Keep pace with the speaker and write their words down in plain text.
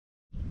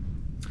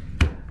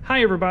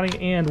Hi everybody,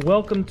 and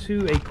welcome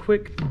to a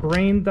quick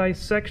brain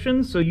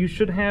dissection. So you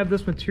should have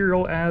this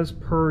material as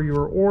per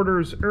your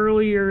orders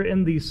earlier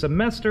in the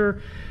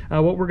semester.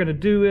 What we're going to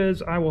do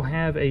is I will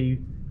have a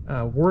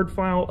Word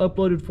file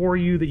uploaded for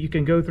you that you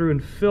can go through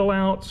and fill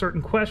out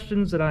certain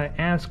questions that I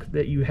ask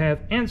that you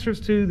have answers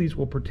to. These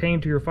will pertain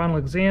to your final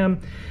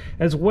exam,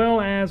 as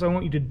well as I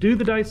want you to do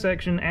the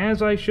dissection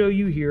as I show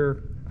you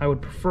here. I would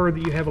prefer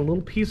that you have a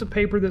little piece of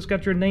paper that's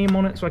got your name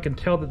on it so I can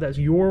tell that that's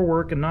your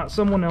work and not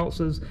someone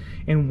else's.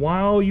 And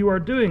while you are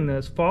doing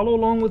this, follow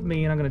along with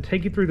me, and I'm going to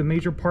take you through the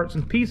major parts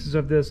and pieces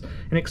of this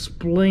and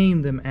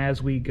explain them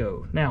as we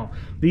go. Now,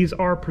 these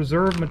are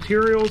preserved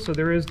materials, so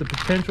there is the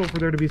potential for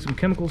there to be some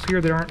chemicals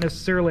here that aren't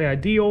necessarily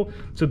ideal,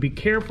 so be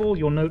careful.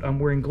 You'll note I'm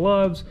wearing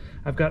gloves.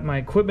 I've got my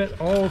equipment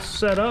all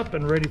set up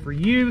and ready for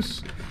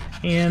use,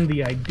 and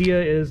the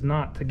idea is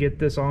not to get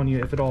this on you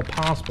if at all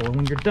possible. And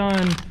when you're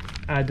done,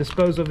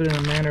 dispose of it in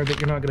a manner that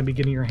you're not going to be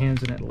getting your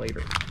hands in it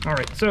later. All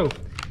right, so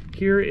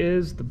here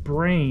is the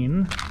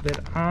brain that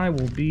I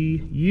will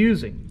be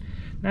using.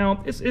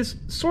 Now, it's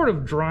sort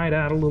of dried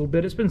out a little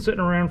bit. It's been sitting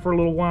around for a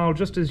little while,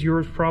 just as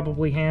yours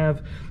probably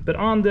have. But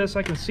on this,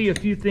 I can see a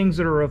few things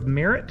that are of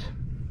merit.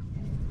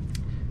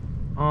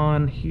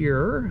 On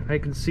here, I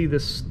can see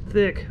this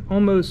thick,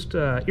 almost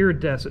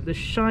iridescent, this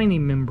shiny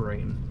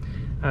membrane.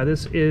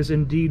 This is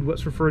indeed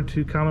what's referred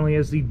to commonly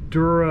as the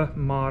dura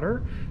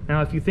mater.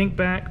 Now, if you think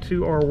back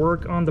to our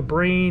work on the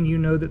brain, you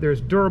know that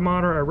there's dura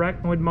mater,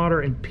 arachnoid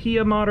mater, and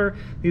pia mater.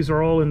 These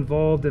are all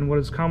involved in what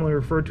is commonly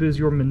referred to as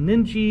your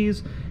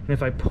meninges. And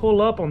if I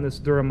pull up on this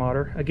dura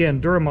mater, again,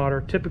 dura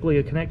mater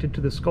typically connected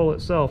to the skull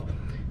itself.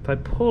 If I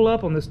pull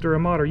up on this dura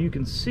mater, you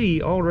can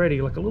see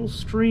already like a little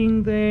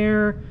string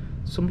there,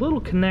 some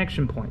little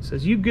connection points.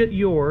 As you get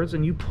yours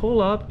and you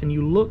pull up and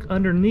you look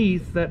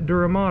underneath that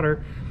dura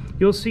mater,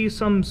 you'll see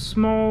some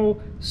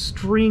small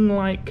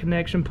string-like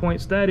connection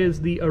points. That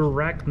is the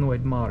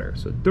arachnoid mater.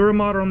 So dura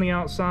mater on the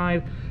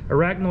outside,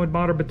 arachnoid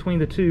mater between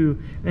the two,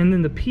 and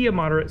then the pia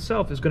mater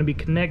itself is going to be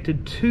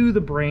connected to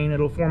the brain.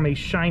 It'll form a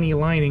shiny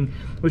lining,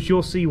 which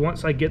you'll see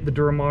once I get the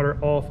dura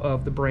mater off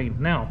of the brain.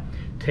 Now,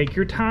 take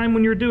your time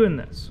when you're doing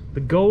this.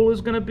 The goal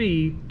is going to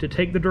be to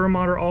take the dura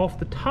mater off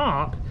the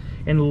top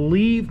and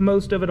leave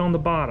most of it on the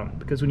bottom,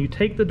 because when you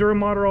take the dura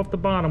mater off the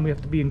bottom, we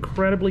have to be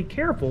incredibly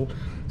careful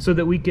so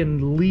that we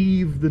can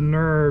leave the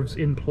nerves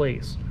in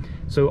place.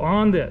 So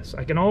on this,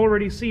 I can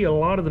already see a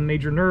lot of the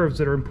major nerves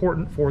that are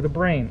important for the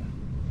brain.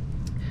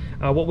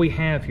 What we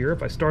have here,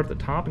 if I start at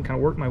the top and kind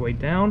of work my way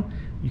down,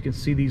 you can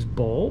see these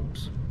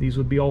bulbs. These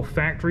would be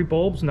olfactory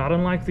bulbs, not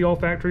unlike the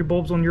olfactory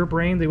bulbs on your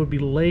brain. They would be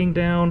laying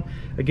down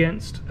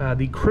against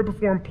the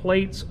cribriform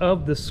plates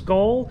of the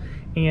skull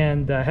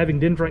and having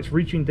dendrites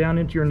reaching down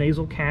into your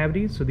nasal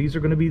cavity. So these are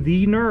going to be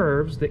the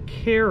nerves that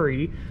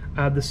carry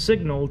the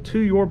signal to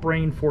your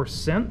brain for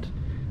scent.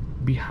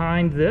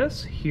 Behind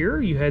this,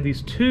 here, you have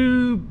these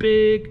two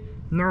big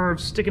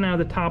nerves sticking out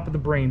of the top of the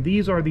brain.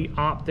 These are the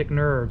optic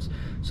nerves.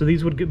 So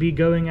these would be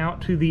going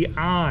out to the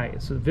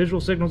eyes. So the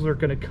visual signals are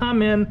going to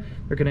come in,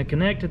 they're going to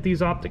connect at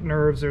these optic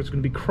nerves. There's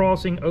going to be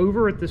crossing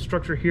over at this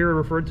structure here,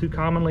 referred to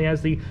commonly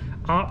as the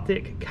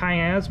optic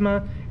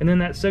chiasma, and then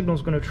that signal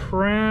is going to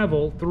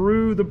travel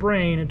through the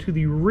brain into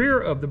the rear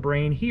of the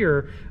brain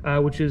here,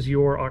 which is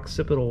your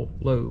occipital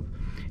lobe.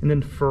 And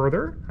then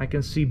further, I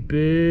can see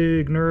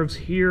big nerves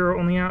here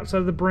on the outside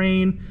of the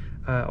brain.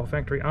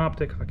 Olfactory,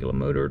 optic,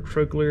 oculomotor,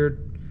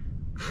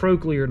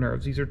 trochlear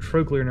nerves. These are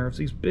trochlear nerves.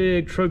 These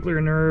big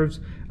trochlear nerves.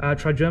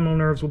 Trigeminal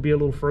nerves will be a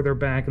little further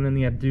back, and then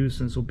the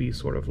abducens will be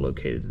sort of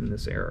located in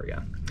this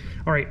area.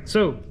 All right,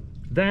 so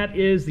that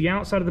is the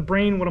outside of the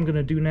brain. What I'm going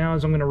to do now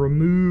is I'm going to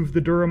remove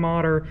the dura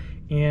mater,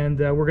 and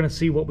we're going to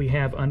see what we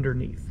have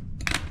underneath.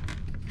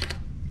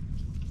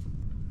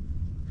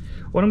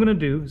 What I'm going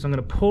to do is I'm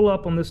going to pull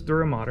up on this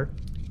dura mater.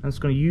 I'm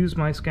just going to use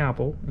my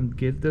scalpel and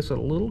give this a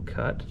little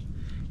cut.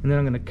 And then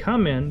I'm going to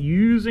come in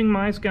using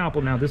my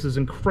scalpel. Now, this is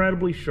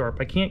incredibly sharp.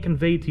 I can't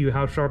convey to you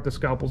how sharp the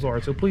scalpels are,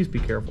 so please be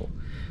careful.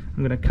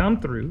 I'm going to come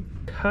through,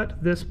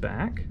 cut this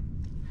back,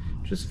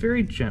 just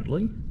very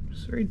gently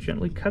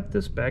cut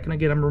this back. And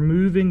again, I'm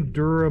removing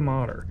dura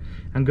mater.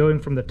 I'm going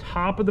from the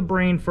top of the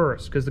brain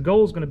first, because the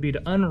goal is going to be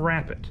to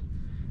unwrap it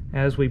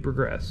as we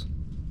progress.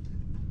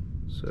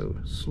 So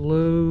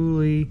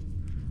slowly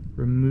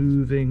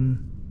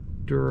removing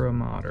dura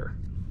mater.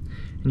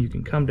 And you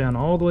can come down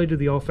all the way to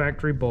the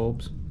olfactory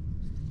bulbs,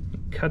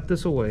 cut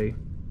this away,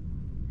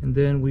 and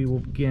then we will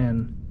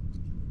begin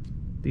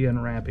the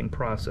unwrapping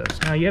process.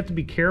 Now, you have to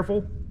be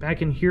careful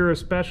back in here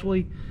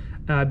especially,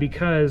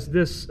 because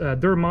this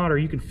dura mater,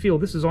 you can feel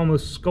this is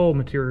almost skull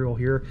material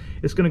here.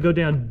 It's going to go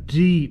down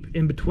deep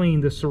in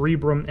between the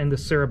cerebrum and the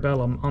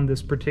cerebellum on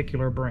this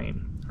particular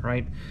brain. All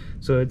right,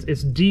 so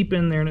it's deep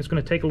in there, and it's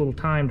going to take a little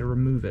time to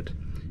remove it.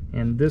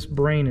 And this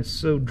brain is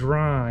so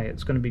dry,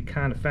 it's going to be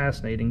kind of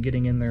fascinating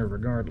getting in there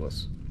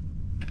regardless.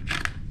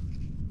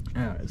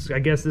 I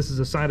guess this is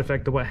a side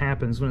effect of what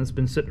happens when it's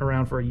been sitting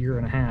around for a year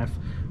and a half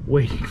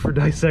waiting for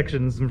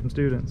dissections from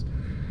students.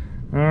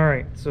 All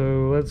right,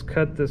 so let's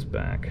cut this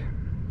back.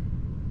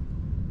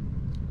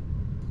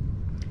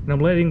 and I'm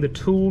letting the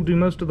tool do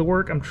most of the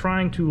work. I'm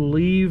trying to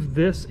leave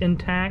this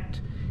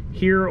intact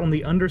here on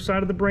the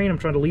underside of the brain. I'm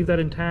trying to leave that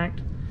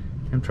intact.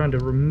 I'm trying to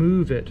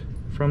remove it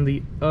from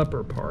the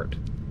upper part.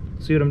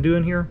 See what I'm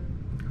doing here?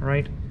 All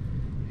right.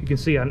 You can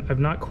see I've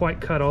not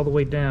quite cut all the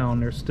way down.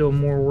 There's still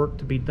more work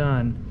to be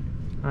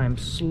done. I'm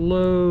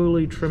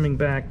slowly trimming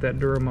back that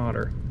dura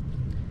mater.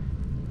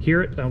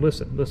 Hear it? Now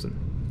listen, listen.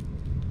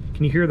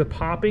 Can you hear the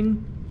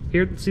popping?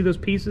 Here, see those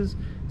pieces?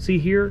 See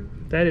here?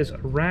 That is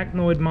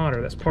arachnoid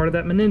mater. That's part of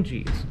that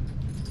meninges.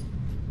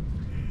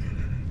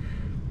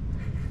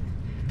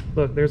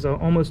 Look, there's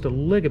almost a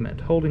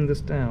ligament holding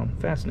this down.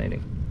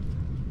 Fascinating.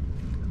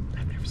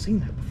 I've never seen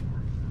that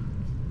before.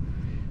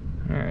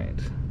 All right.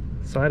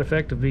 Side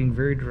effect of being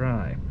very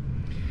dry.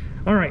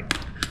 All right.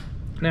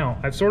 Now,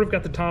 I've sort of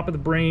got the top of the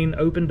brain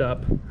opened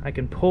up. I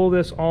can pull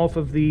this off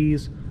of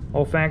these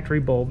olfactory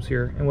bulbs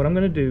here, and what I'm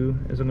going to do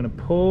is I'm going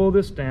to pull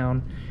this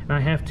down, and I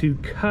have to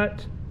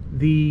cut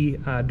the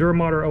dura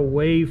mater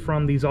away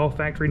from these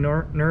olfactory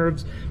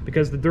nerves,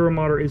 because the dura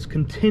mater is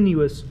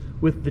continuous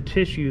with the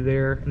tissue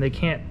there, and they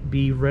can't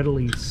be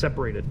readily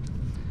separated.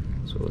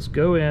 So let's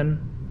go in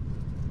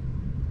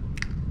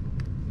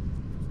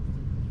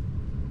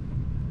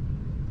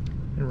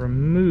and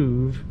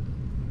remove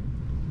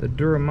the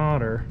dura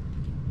mater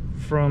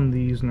from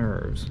these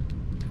nerves.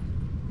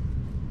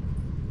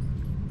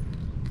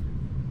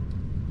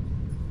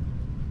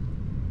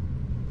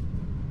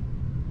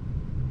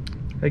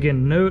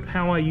 Again, note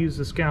how I use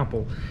the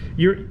scalpel.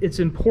 It's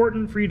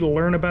important for you to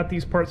learn about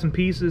these parts and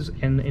pieces,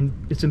 and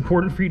it's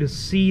important for you to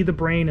see the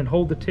brain and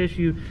hold the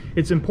tissue.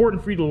 It's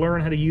important for you to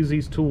learn how to use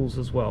these tools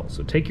as well.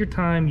 So take your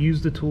time,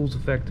 use the tools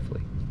effectively.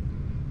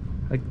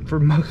 Like for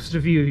most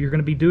of you, you're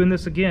going to be doing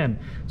this again,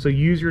 so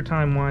use your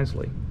time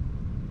wisely.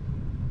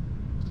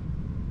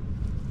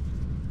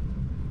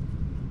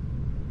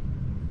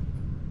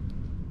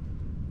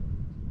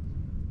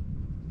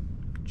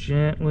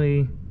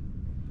 Gently,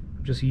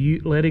 just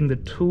letting the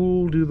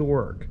tool do the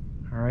work.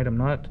 All right, I'm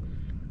not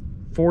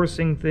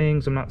forcing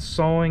things, I'm not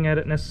sawing at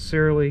it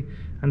necessarily.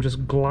 I'm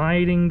just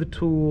gliding the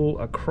tool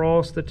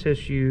across the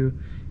tissue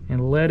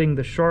and letting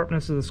the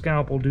sharpness of the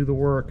scalpel do the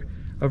work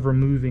of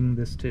removing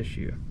this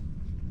tissue.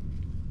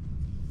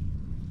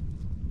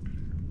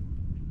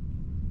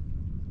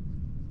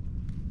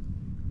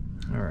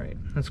 All right,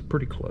 that's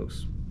pretty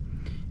close.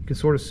 You can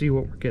sort of see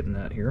what we're getting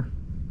at here.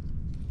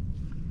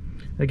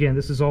 Again,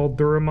 this is all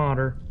dura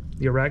mater.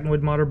 The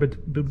arachnoid mater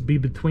would be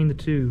between the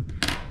two,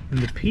 and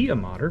the pia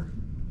mater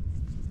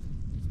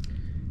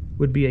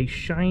would be a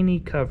shiny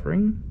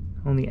covering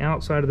on the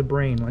outside of the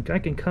brain. Like I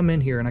can come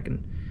in here and I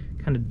can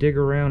kind of dig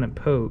around and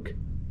poke,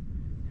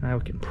 and I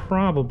can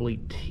probably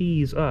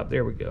tease up.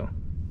 There we go.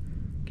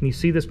 Can you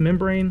see this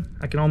membrane?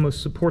 I can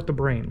almost support the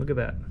brain. Look at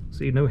that.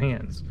 See, no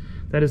hands.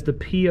 That is the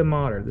pia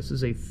mater. This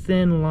is a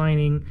thin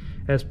lining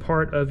as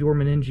part of your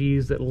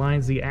meninges that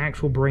lines the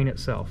actual brain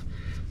itself.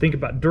 Think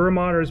about dura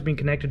mater as being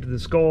connected to the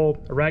skull,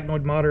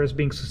 arachnoid mater as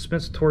being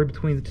suspensory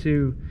between the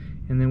two,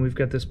 and then we've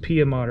got this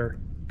pia mater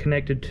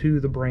connected to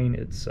the brain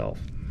itself.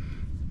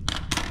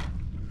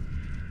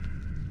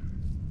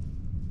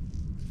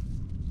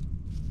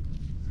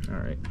 All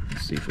right,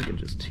 let's see if we can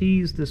just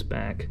tease this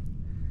back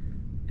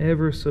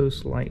ever so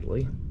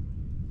slightly.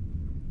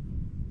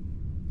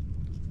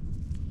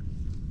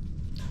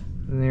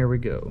 And there we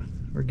go.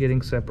 We're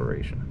getting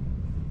separation.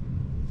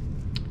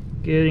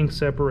 Getting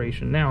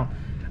separation. Now,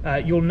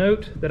 you'll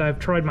note that I've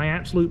tried my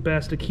absolute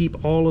best to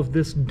keep all of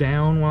this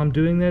down while I'm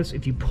doing this.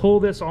 If you pull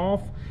this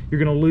off,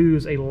 you're going to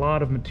lose a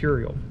lot of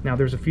material. Now,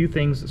 there's a few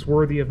things that's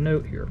worthy of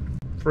note here.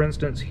 For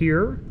instance,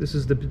 here, this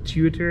is the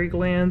pituitary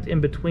gland in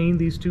between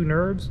these two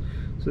nerves.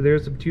 So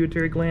there's the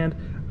pituitary gland.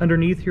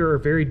 Underneath here are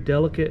very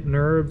delicate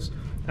nerves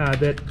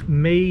that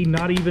may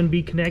not even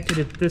be connected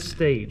at this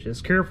stage.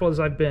 As careful as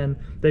I've been,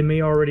 they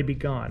may already be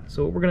gone.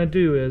 So what we're going to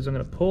do is I'm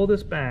going to pull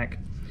this back,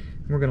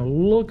 and we're going to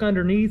look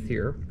underneath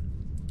here.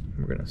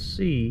 We're going to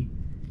see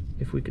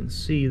if we can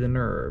see the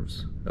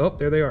nerves. Oh,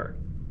 there they are.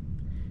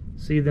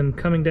 See them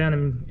coming down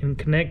and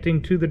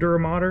connecting to the dura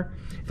mater.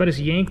 If I just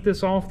yank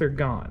this off, they're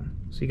gone.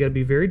 So you got to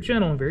be very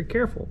gentle and very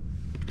careful.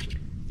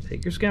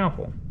 Take your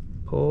scalpel,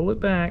 pull it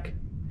back.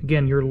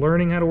 Again, you're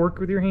learning how to work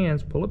with your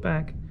hands. Pull it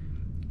back,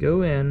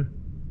 go in,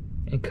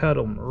 and cut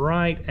them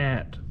right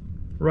at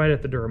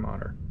the dura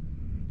mater.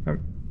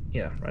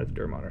 Yeah, right at the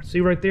dura mater. See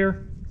right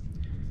there?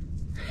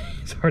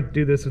 It's hard to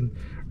do this and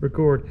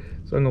record.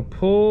 So I'm going to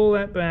pull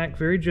that back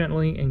very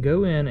gently and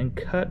go in and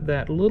cut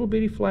that little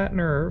bitty flat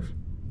nerve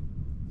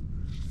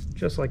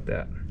just like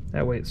that.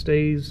 That way it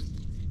stays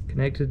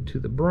connected to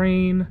the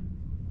brain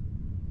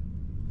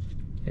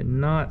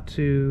and not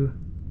to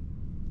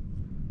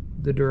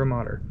the dura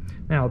mater.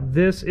 Now,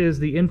 this is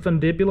the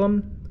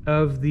infundibulum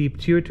of the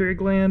pituitary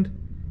gland,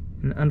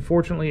 and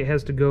unfortunately it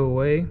has to go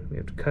away. We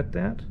have to cut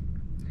that.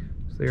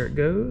 So there it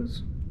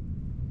goes.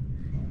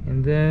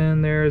 And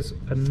then there's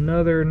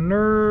another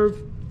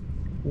nerve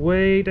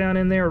way down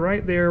in there,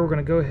 right there. We're going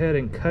to go ahead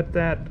and cut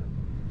that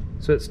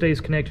so it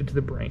stays connected to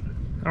the brain.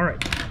 All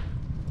right.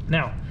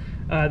 Now,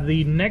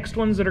 the next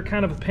ones that are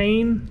kind of a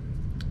pain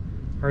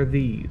are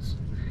these.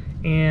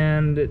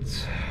 And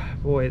it's,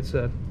 boy, it's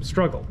a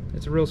struggle.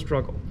 It's a real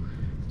struggle.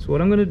 So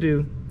what I'm going to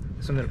do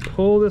is I'm going to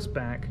pull this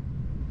back.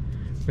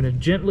 I'm going to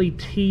gently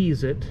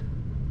tease it.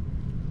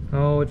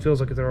 Oh, it feels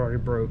like they're already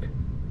broke.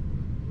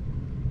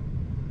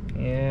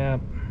 Yeah.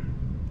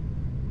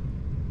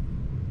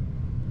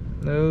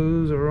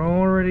 Those are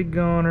already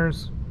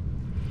goners.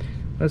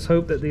 Let's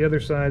hope that the other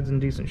side's in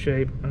decent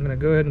shape. I'm going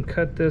to go ahead and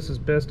cut this as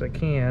best I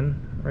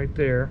can right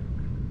there.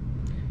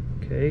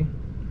 Okay,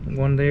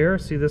 one there.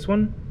 See this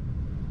one?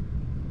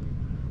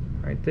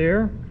 Right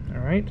there. All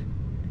right.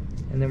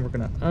 And then we're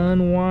going to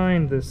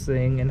unwind this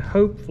thing and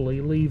hopefully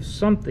leave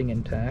something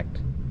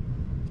intact.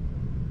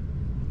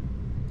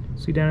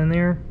 See down in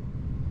there?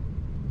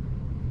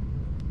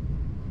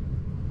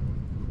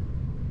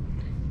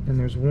 And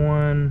there's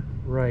one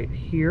right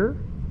here.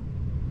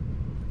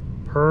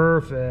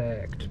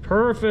 Perfect,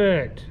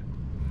 perfect.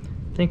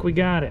 I think we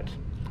got it.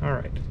 All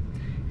right.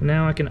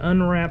 Now I can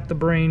unwrap the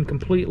brain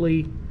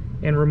completely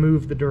and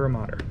remove the dura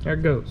mater. There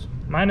it goes,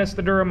 minus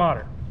the dura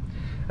mater.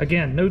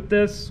 Again, note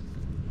this,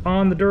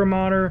 on the dura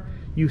mater,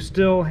 you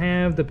still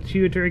have the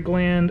pituitary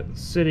gland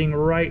sitting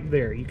right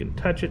there. You can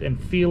touch it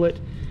and feel it.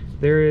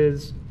 There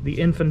is the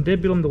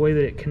infundibulum, the way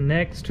that it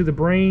connects to the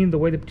brain, the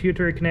way the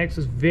pituitary connects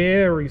is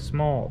very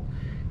small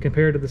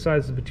compared to the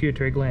size of the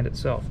pituitary gland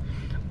itself.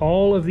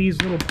 All of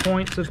these little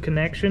points of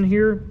connection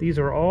here, these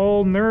are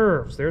all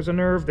nerves. There's a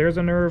nerve, there's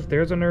a nerve,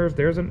 there's a nerve,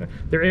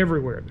 they're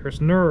everywhere.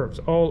 There's nerves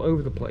all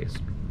over the place.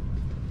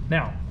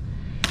 Now,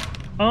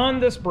 on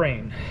this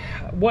brain,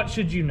 what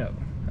should you know?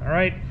 All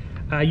right,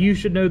 you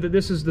should know that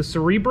this is the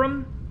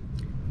cerebrum.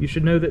 You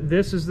should know that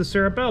this is the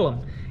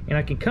cerebellum. And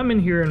I can come in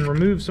here and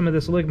remove some of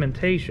this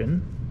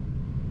ligamentation.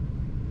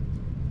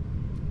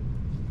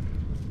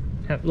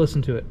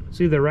 Listen to it.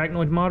 See the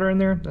arachnoid mater in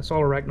there? That's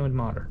all arachnoid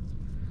mater.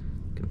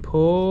 Can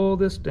pull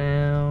this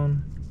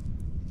down,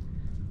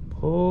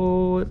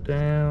 pull it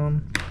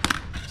down.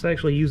 Let's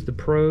actually use the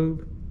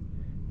probe,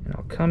 and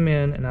I'll come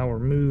in and I'll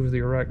remove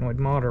the arachnoid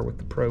mater with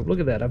the probe. Look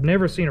at that. I've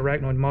never seen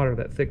arachnoid mater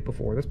that thick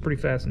before. That's pretty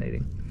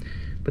fascinating.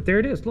 But there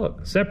it is.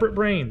 Look, separate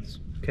brains.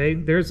 Okay,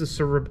 there's the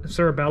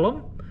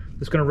cerebellum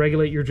that's going to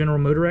regulate your general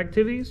motor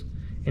activities,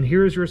 and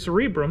here's your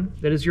cerebrum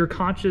that is your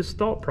conscious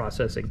thought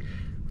processing.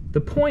 The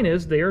point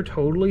is they are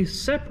totally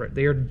separate.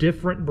 They are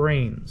different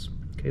brains.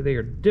 Okay, they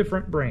are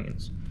different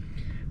brains.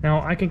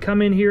 Now I can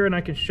come in here and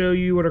I can show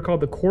you what are called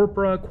the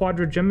corpora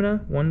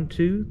quadrigemina. 1,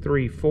 2,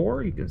 3,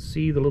 4. You can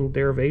see the little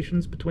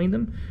derivations between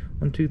them.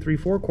 1, 2, 3,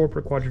 4,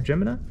 corpora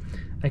quadrigemina.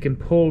 I can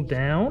pull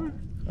down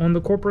on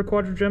the corpora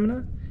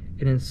quadrigemina,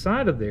 and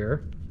inside of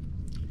there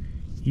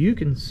you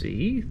can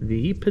see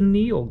the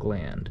pineal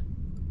gland.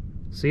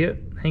 See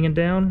it hanging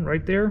down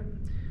right there?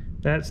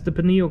 That's the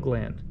pineal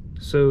gland.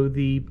 So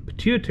the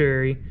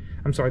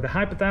the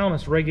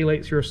hypothalamus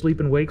regulates your sleep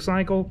and wake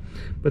cycle,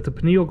 but the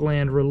pineal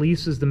gland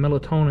releases the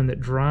melatonin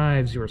that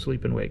drives your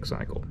sleep and wake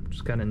cycle, which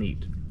is kind of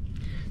neat.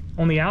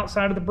 On the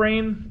outside of the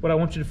brain, what I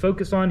want you to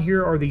focus on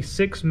here are the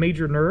 6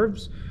 major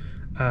nerves.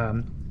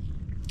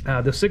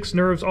 The 6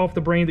 nerves off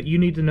the brain that you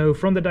need to know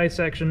from the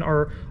dissection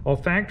are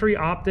olfactory,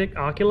 optic,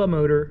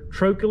 oculomotor,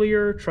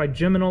 trochlear,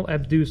 trigeminal,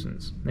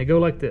 abducens. They go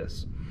like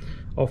this.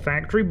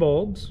 Olfactory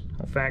bulbs,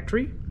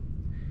 olfactory,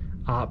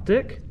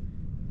 optic,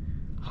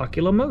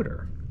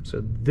 oculomotor.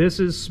 So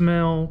this is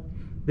smell,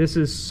 this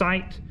is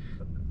sight,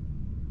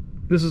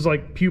 this is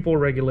like pupil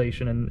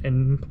regulation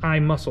and eye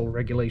muscle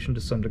regulation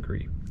to some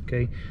degree.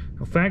 Okay,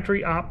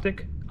 olfactory,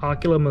 optic,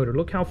 oculomotor.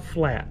 Look how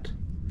flat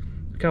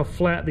the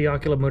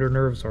oculomotor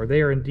nerves are.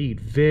 They are indeed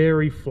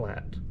very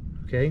flat.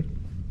 Okay,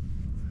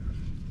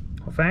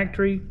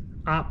 olfactory,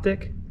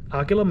 optic,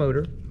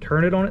 oculomotor.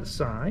 Turn it on its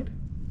side,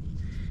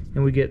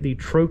 and we get the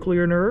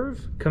trochlear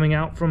nerve coming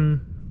out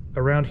from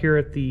around here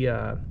at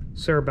the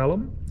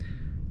cerebellum.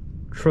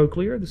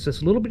 Trochlear,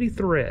 this little bitty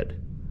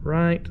thread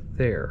right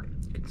there.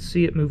 You can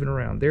see it moving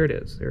around. There it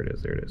is, there it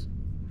is, there it is.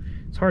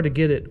 It's hard to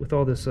get it with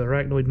all this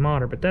arachnoid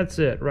mater, but that's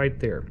it right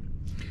there.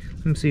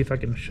 Let me see if I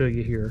can show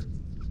you here.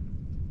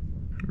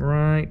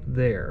 Right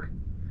there.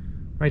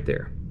 Right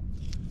there.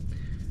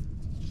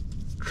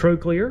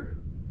 Trochlear.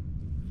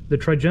 The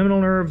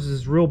trigeminal nerves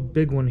is a real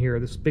big one here.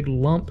 This big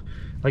lump.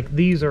 Like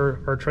these are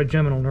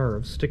trigeminal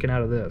nerves sticking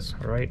out of this,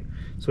 all right?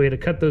 So we had to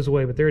cut those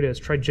away, but there it is,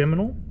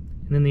 trigeminal.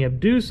 And then the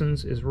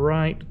abducens is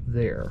right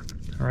there.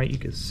 All right, you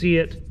can see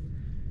it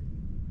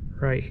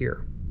right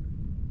here.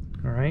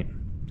 All right,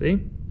 see?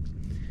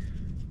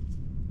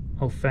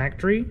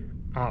 Olfactory,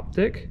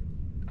 optic,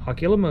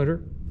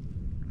 oculomotor,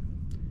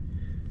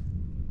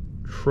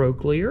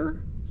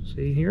 trochlear,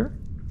 see here?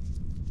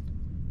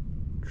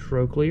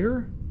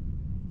 Trochlear,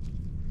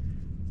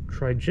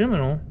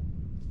 trigeminal,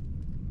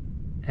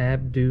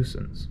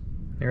 abducens.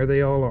 There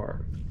they all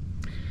are.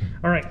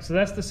 All right, so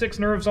that's the 6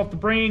 nerves off the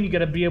brain. You got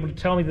to be able to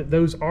tell me that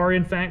those are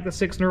in fact the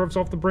 6 nerves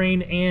off the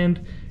brain,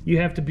 and you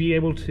have to be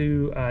able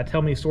to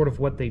tell me sort of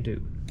what they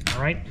do.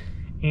 All right,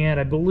 and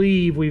I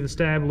believe we've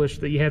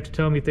established that you have to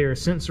tell me if they are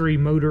sensory,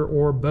 motor,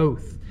 or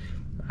both.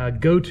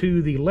 Go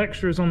to the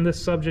lectures on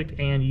this subject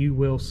and you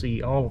will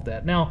see all of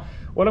that. Now,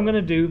 what I'm going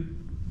to do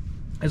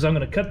is I'm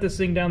going to cut this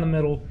thing down the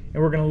middle,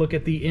 and we're going to look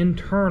at the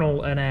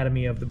internal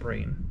anatomy of the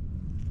brain.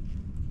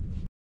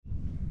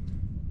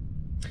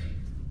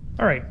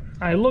 All right,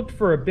 I looked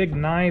for a big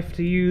knife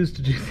to use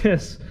to do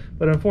this,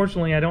 but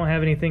unfortunately I don't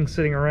have anything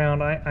sitting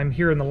around. I'm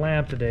here in the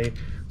lab today,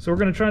 so we're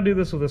going to try to do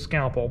this with a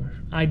scalpel.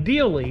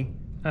 Ideally,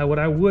 what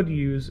I would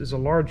use is a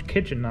large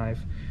kitchen knife,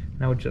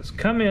 and I would just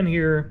come in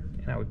here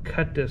and I would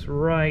cut this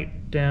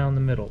right down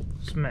the middle,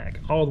 smack,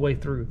 all the way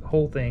through the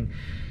whole thing,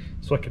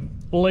 so I can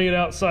lay it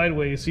out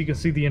sideways so you can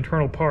see the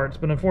internal parts.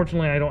 But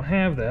unfortunately I don't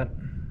have that,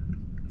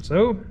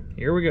 so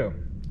here we go.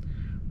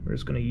 We're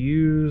just going to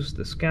use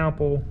the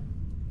scalpel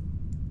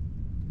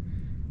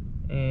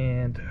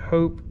and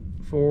hope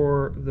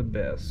for the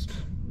best.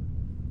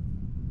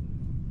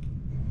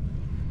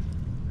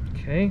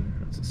 Okay,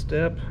 that's a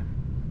step.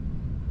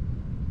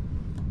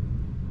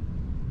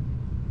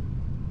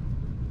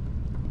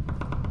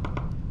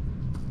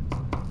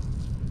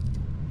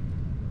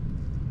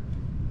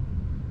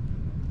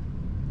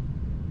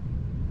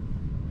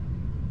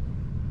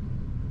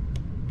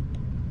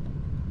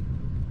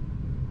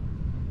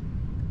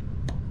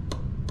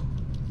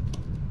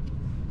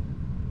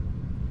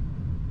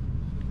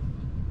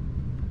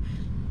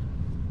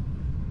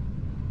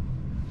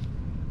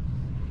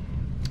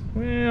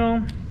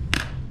 Well,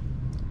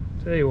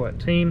 tell you what,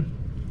 team,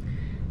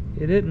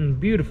 it isn't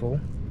beautiful,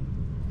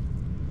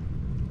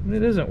 and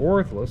it isn't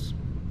worthless.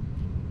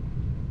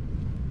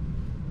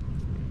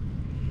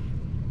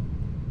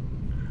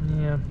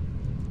 Yeah,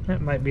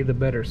 that might be the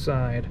better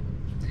side.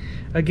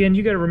 Again,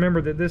 you got to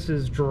remember that this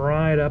is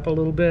dried up a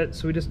little bit,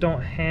 so we just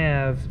don't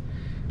have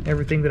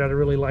everything that I'd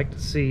really like to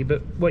see.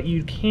 But what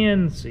you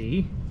can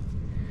see,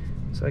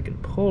 so I can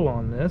pull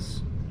on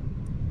this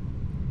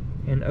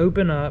and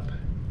open up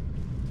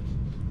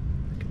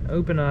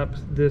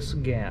this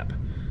gap.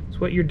 So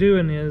what you're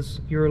doing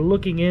is you're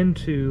looking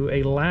into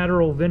a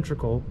lateral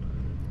ventricle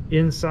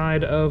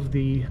inside of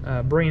the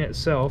brain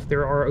itself.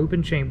 There are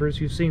open chambers.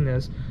 You've seen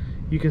this.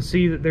 You can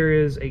see that there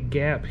is a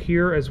gap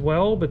here as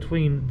well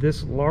between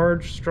this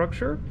large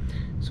structure.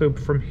 So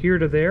from here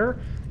to there,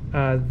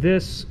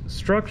 this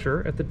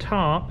structure at the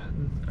top,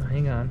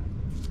 hang on,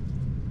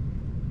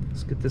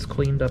 let's get this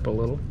cleaned up a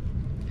little.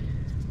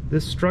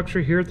 This structure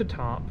here at the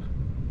top,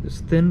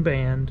 this thin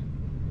band,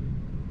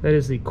 that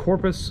is the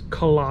corpus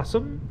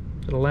callosum.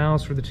 It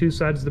allows for the two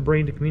sides of the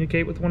brain to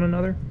communicate with one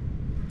another.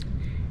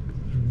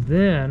 And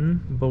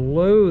then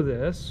below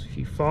this, if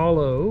you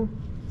follow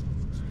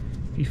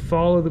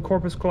the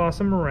corpus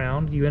callosum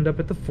around, you end up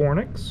at the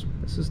fornix.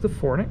 This is the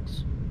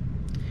fornix.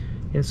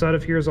 Inside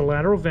of here is a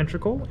lateral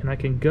ventricle, and I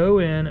can go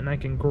in and I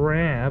can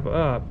grab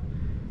up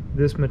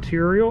this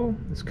material,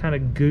 this kind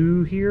of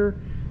goo here.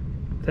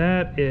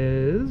 That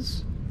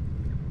is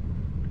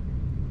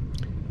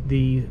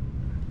the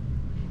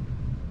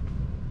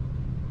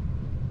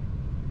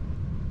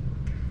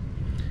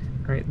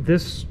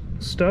this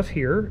stuff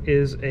here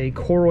is a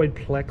choroid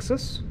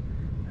plexus.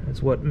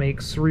 That's what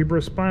makes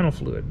cerebrospinal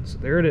fluid. So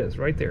there it is,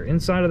 right there,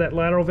 inside of that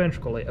lateral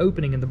ventricle, an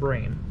opening in the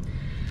brain.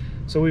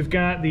 So we've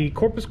got the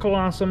corpus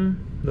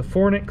callosum, the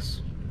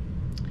fornix.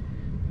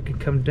 We can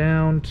come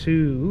down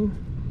to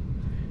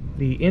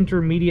the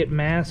intermediate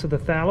mass of the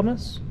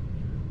thalamus,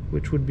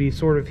 which would be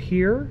sort of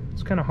here.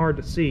 It's kind of hard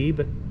to see,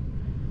 but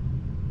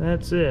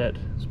that's it,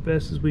 as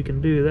best as we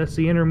can do. That's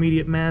the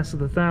intermediate mass of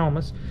the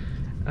thalamus.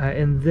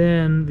 And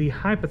then the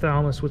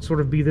hypothalamus would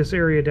sort of be this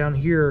area down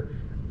here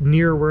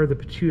near where the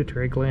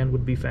pituitary gland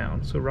would be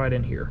found, so right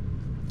in here.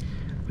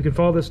 We can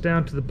follow this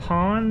down to the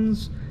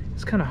pons.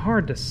 It's kind of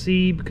hard to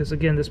see because,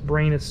 again, this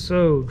brain is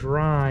so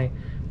dry.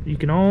 You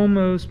can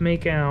almost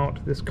make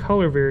out this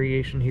color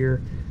variation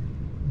here.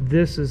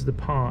 This is the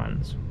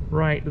pons,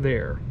 right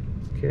there.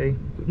 Okay,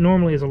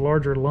 normally is a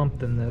larger lump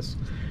than this.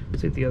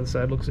 Let's see if the other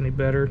side looks any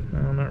better.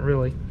 No, not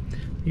really.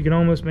 You can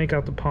almost make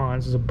out the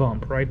pons as a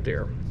bump right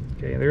there.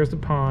 Okay, there's the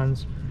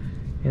pons,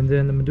 and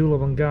then the medulla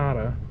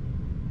oblongata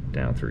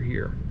down through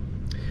here.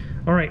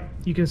 All right,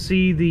 you can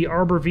see the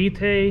arbor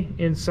vitae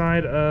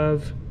inside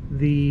of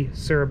the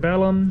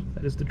cerebellum.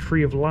 That is the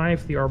tree of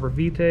life, the arbor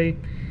vitae,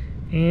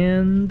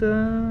 and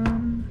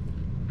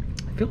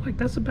I feel like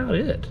that's about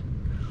it.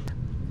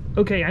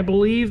 Okay, I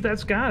believe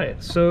that's got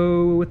it.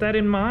 So with that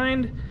in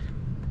mind,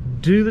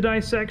 do the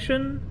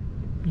dissection,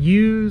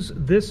 use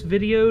this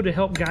video to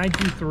help guide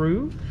you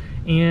through,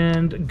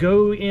 and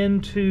go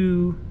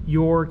into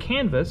your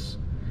canvas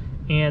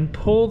and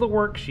pull the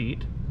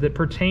worksheet that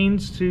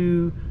pertains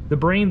to the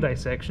brain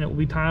dissection. It will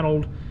be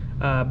titled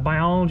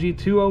Biology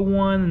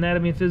 201,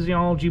 Anatomy and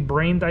Physiology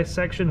Brain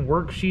Dissection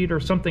Worksheet, or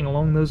something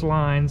along those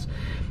lines,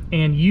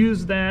 and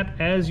use that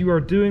as you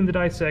are doing the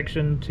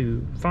dissection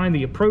to find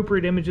the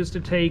appropriate images to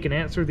take and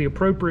answer the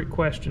appropriate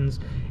questions,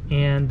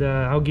 and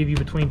I'll give you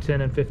between 10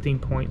 and 15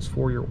 points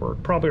for your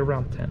work, probably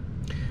around 10.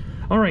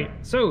 All right,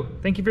 so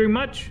thank you very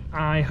much.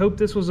 I hope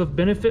this was of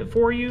benefit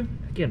for you.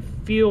 Again,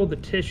 feel the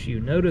tissue.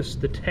 Notice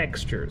the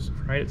textures,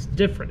 right? It's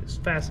different. It's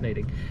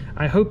fascinating.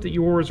 I hope that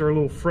yours are a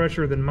little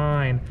fresher than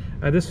mine.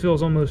 This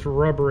feels almost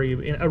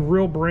rubbery. In a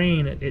real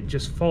brain, it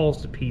just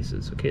falls to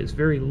pieces. Okay, it's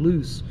very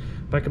loose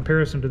by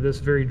comparison to this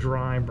very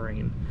dry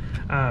brain.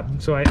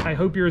 So I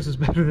hope yours is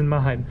better than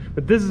mine.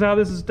 But this is how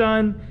this is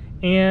done.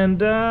 And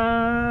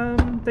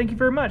thank you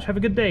very much. Have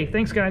a good day.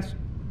 Thanks, guys.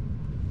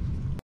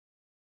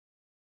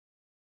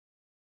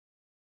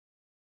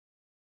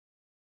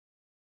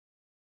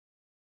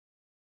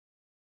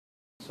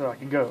 So I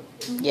can go.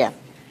 Yeah.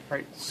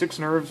 Right, 6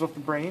 nerves of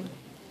the brain.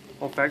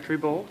 Olfactory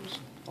bulbs,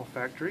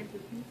 olfactory.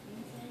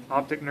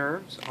 Optic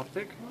nerves,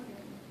 optic.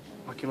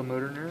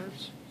 Oculomotor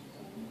nerves.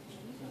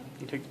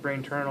 You take the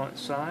brain, turn it on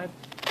its side.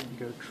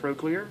 You go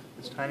trochlear,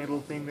 this tiny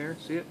little thing there,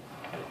 see it?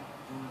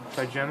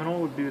 Trigeminal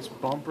would be this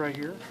bump right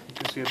here. You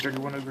can see a bigger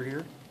one over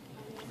here.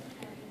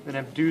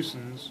 Then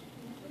abducens,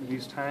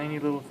 these tiny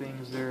little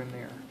things there and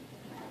there.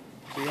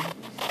 See them?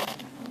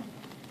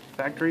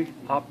 Olfactory,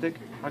 optic,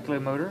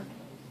 oculomotor.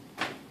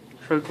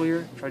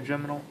 Trochlear,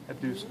 trigeminal,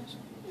 abducens.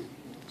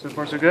 So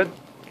far so good?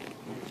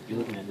 You're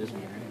looking at this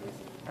one,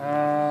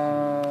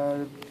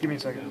 right? Give me a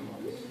second.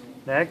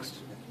 Next,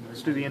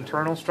 let's do the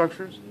internal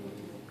structures.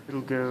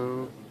 It'll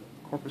go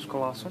corpus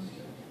callosum,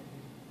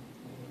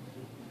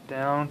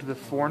 down to the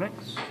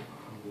fornix,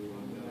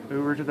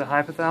 over to the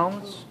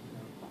hypothalamus,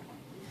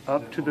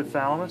 up to the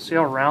thalamus. See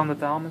how round the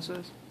thalamus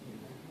is?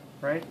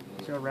 Right?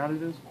 See how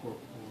round it is?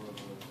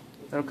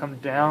 That'll come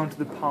down to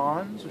the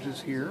pons, which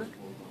is here.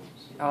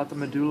 Out the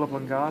medulla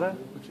oblongata,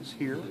 which is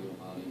here.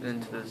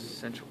 Then to the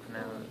central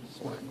canal and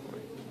spinal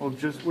cord. Well,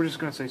 we're just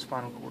going to say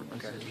spinal cord.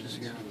 Okay. Which is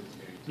here.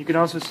 You can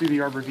also see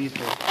the arbor vitae.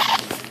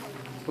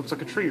 Looks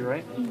like a tree,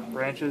 right?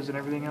 Branches and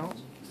everything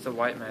else. It's the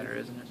white matter,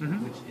 isn't it?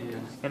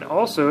 Mm-hmm. And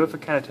also, if I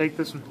kind of take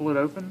this and pull it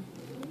open,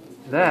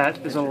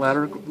 that is a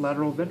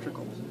lateral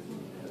ventricle.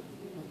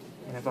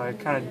 And if I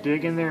kind of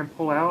dig in there and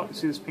pull out,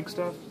 see this pink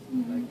stuff?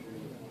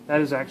 That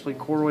is actually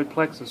choroid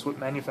plexus, what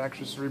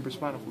manufactures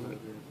cerebrospinal fluid.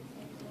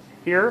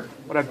 Here,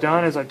 what I've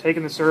done is I've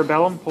taken the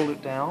cerebellum, pulled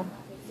it down.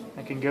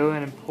 I can go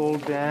in and pull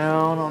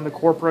down on the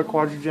corpora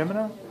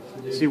quadrigemina.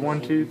 See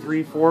 1, 2,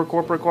 3, 4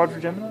 corpora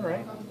quadrigemina,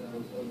 right?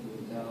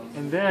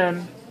 And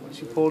then,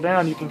 once you pull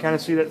down, you can kind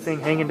of see that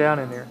thing hanging down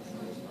in there.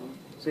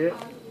 See it?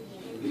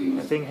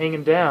 That thing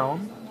hanging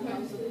down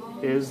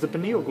is the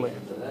pineal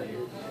gland.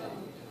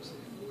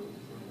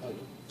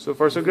 So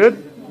far, so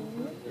good?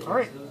 All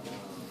right.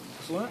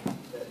 Excellent.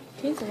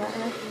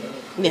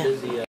 Yeah.